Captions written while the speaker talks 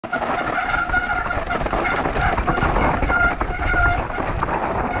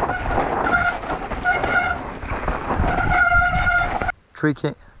Three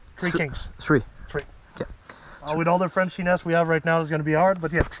kings. Three. Okay. With all the Frenchiness we have right now, it's going to be hard,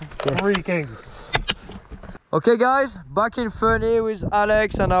 but yeah, 3 kings. Okay guys, back in Fernie with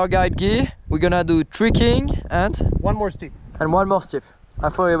Alex and our guide Guy. We're gonna do 3 king and 1 more steep. And 1 more steep. I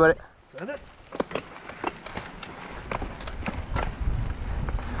thought about it. Send it.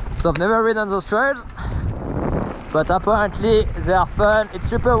 So I've never ridden those trails, but apparently they are fun. It's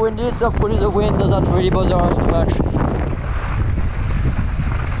super windy, so hopefully the wind doesn't really bother us too much.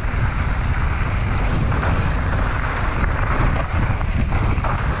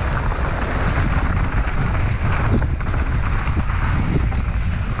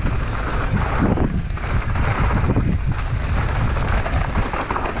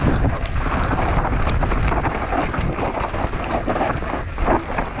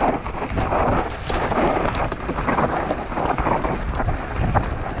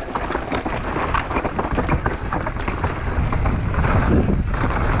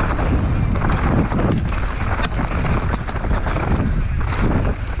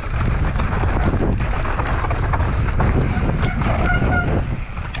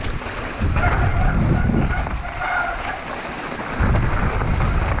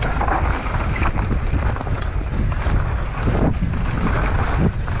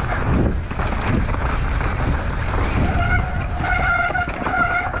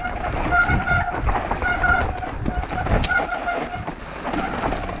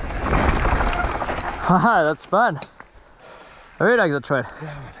 Haha, that's fun. I really like the trail.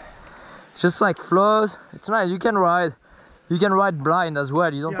 Yeah. It's just like flows. It's nice. You can ride blind as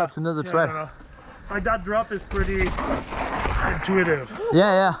well. You don't have to know the trail. No. Like that drop is pretty intuitive.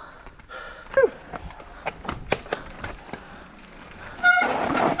 Yeah.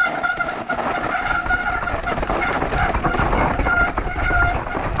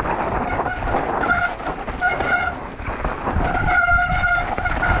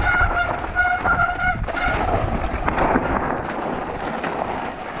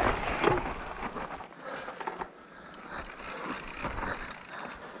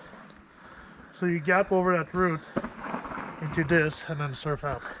 So you gap over that route into this and then surf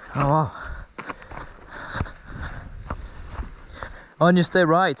out. Oh wow. Oh, and you stay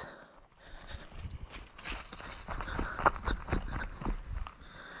right.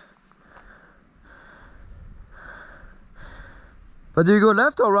 But do you go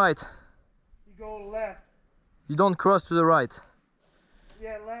left or right? You go left. You don't cross to the right.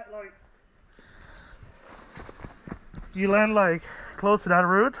 Yeah, like you land like close to that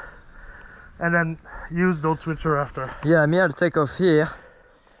route and then use those switcher after. Yeah, me, I'll take off here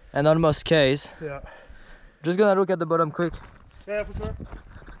and almost case. Yeah. Just gonna look at the bottom quick. Yeah, for sure.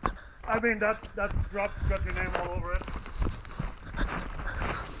 I mean, that drop got your name all over it.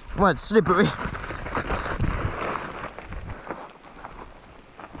 Well, it's slippery.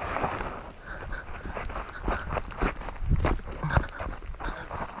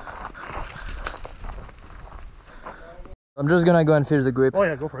 I'm just gonna go and feel the grip. Oh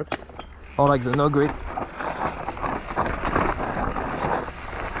yeah, go for it. Or like the no grip.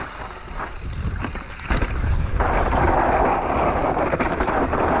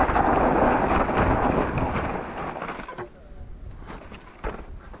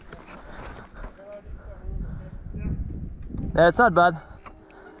 Yeah, it's not bad.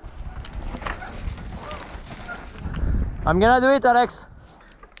 I'm gonna do it, Alex.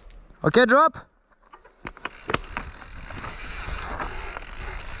 Okay, drop.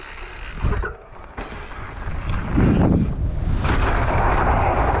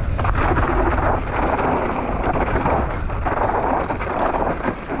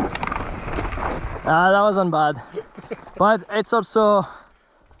 That wasn't bad. But it's also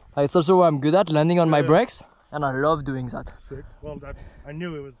what I'm good at, landing on my brakes, and I love doing that. Sick. Well, I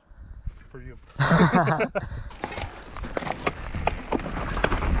knew it was for you.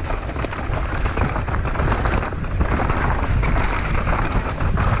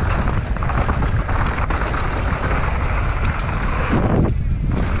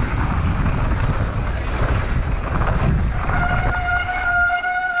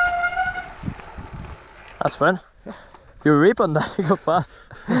 That's fun. You rip on that, you go fast.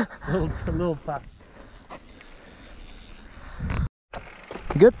 a little fast.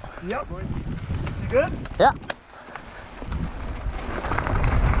 Good? Yep. You good? Yeah.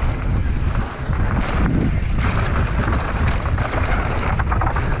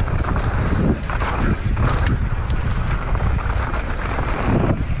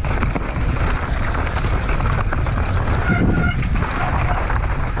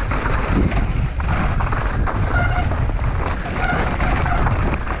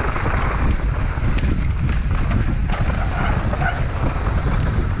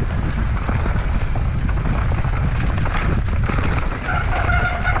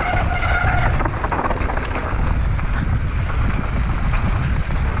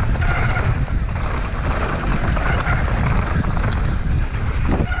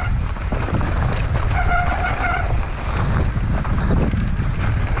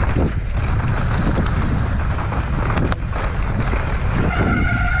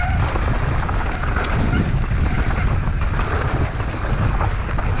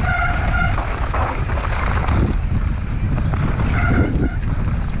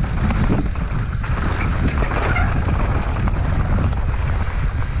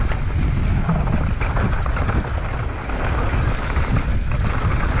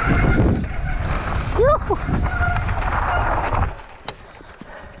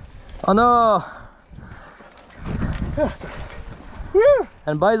 Oh no! Woo!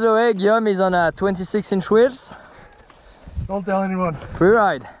 And by the way, Guillaume is on a 26-inch wheels. Don't tell anyone. Free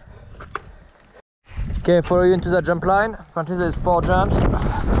ride. Okay, follow you into the jump line. Apparently there's 4 jumps.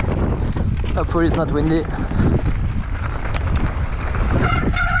 Hopefully it's not windy.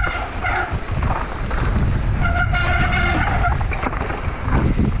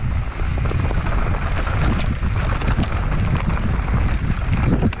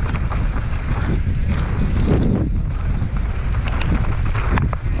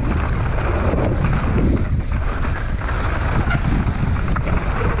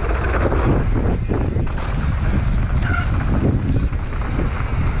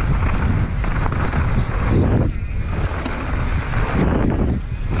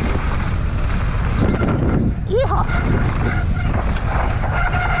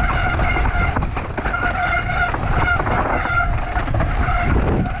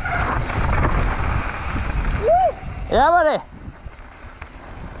 Yeah, buddy.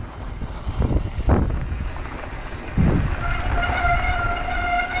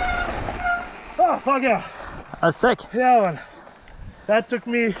 Oh, fuck yeah. That's sick. Yeah, man. That took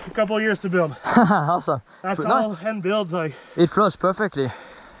me a couple of years to build. Awesome. That's No, all hand built, like. it flows perfectly.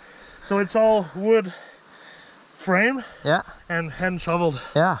 So it's all wood frame Yeah. and hand shoveled.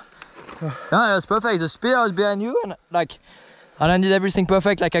 Yeah. No, it was perfect. The speed I was behind you, and like I landed everything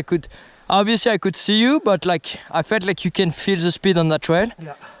perfect. Like I could, obviously I could see you, but like I felt like you can feel the speed on that trail.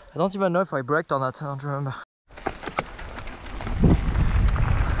 Yeah. I don't even know if I braked or not. I don't remember.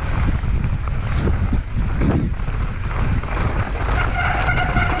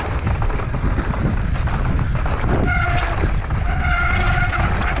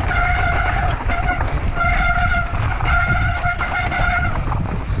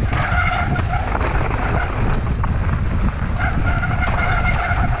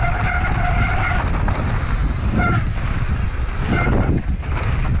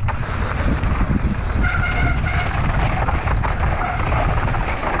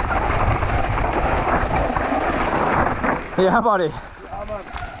 Yeah, buddy. Yeah, man.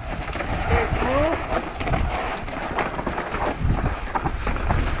 Okay, cool.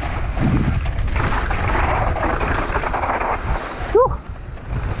 Whew.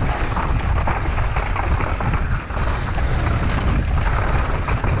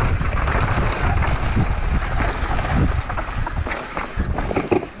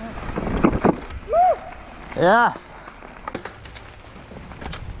 Yes.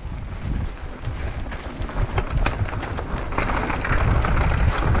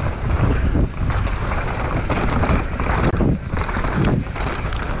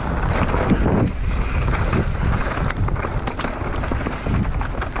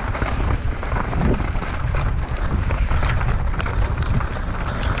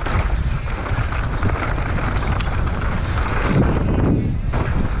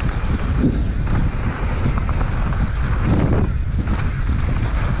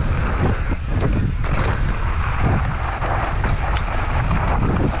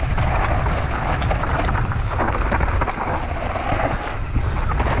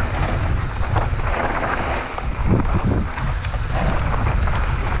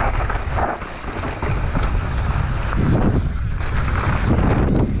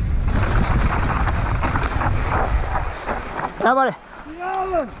 Yeah, buddy.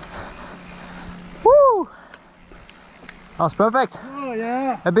 Yeah. Woo! That was perfect. Oh,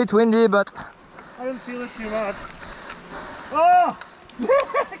 yeah. A bit windy, but I didn't feel it too much. Oh!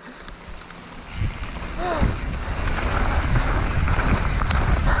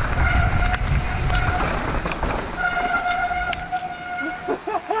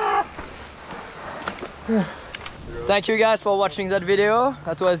 thank you guys for watching that video.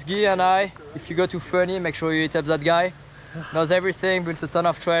 That was Guy and I. If you go to Fernie, make sure you hit up that guy. Knows everything, built a ton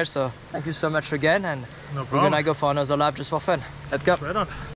of trails, so thank you so much again, and No we're problem. gonna go for another lap just for fun. Let's go. Right on.